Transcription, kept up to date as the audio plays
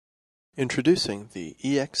Introducing the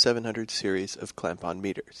ex700 series of clamp-on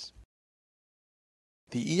meters.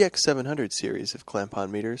 The ex700 series of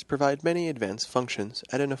clamp-on meters provide many advanced functions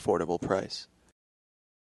at an affordable price.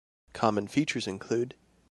 Common features include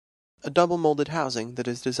a double-molded housing that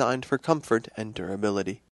is designed for comfort and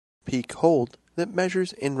durability, peak hold that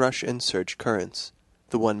measures inrush and surge currents.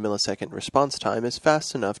 The 1 millisecond response time is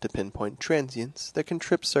fast enough to pinpoint transients that can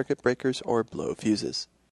trip circuit breakers or blow fuses.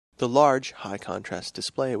 The large, high-contrast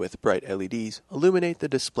display with bright LEDs illuminate the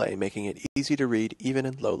display, making it easy to read even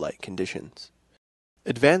in low-light conditions.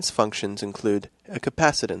 Advanced functions include a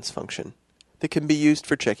capacitance function that can be used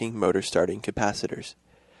for checking motor starting capacitors.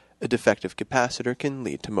 A defective capacitor can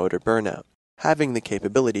lead to motor burnout. Having the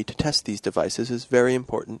capability to test these devices is very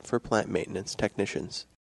important for plant maintenance technicians.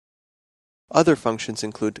 Other functions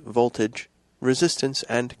include voltage, resistance,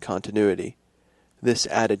 and continuity. This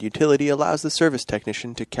added utility allows the service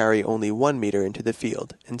technician to carry only one meter into the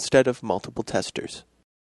field instead of multiple testers.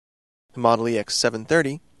 The Model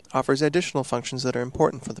ex730 offers additional functions that are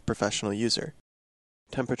important for the professional user.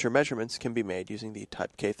 Temperature measurements can be made using the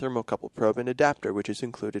Type K thermocouple probe and adapter, which is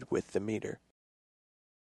included with the meter.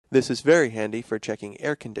 This is very handy for checking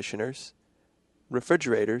air conditioners,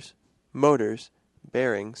 refrigerators, motors,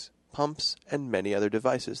 bearings, pumps, and many other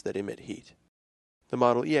devices that emit heat. The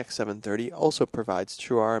Model ex730 also provides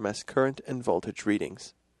true RMS current and voltage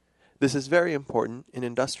readings. This is very important in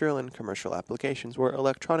industrial and commercial applications where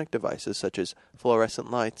electronic devices such as fluorescent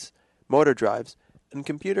lights, motor drives, and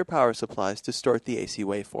computer power supplies distort the AC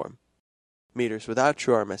waveform. Meters without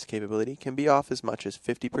true RMS capability can be off as much as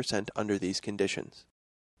 50% under these conditions.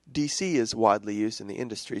 DC is widely used in the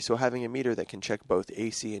industry, so having a meter that can check both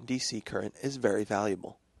AC and DC current is very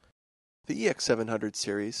valuable. The ex700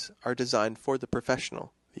 series are designed for the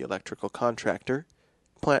professional, the electrical contractor,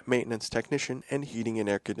 plant maintenance technician, and heating and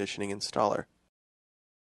air conditioning installer.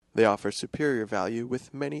 They offer superior value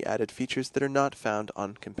with many added features that are not found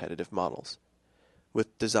on competitive models.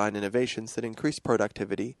 With design innovations that increase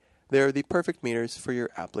productivity, they are the perfect meters for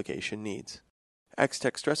your application needs.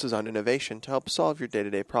 X-Tech stresses on innovation to help solve your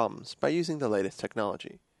day-to-day problems by using the latest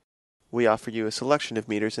technology. We offer you a selection of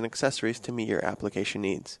meters and accessories to meet your application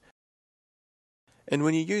needs. And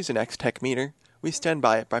when you use an X-Tech meter, we stand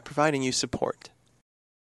by it by providing you support.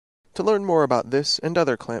 To learn more about this and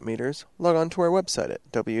other clamp meters, log on to our website at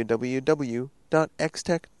www.xtech.com.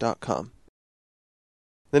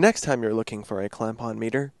 The next time you're looking for a clamp-on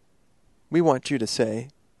meter, we want you to say,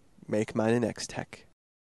 "Make mine an X-Tech."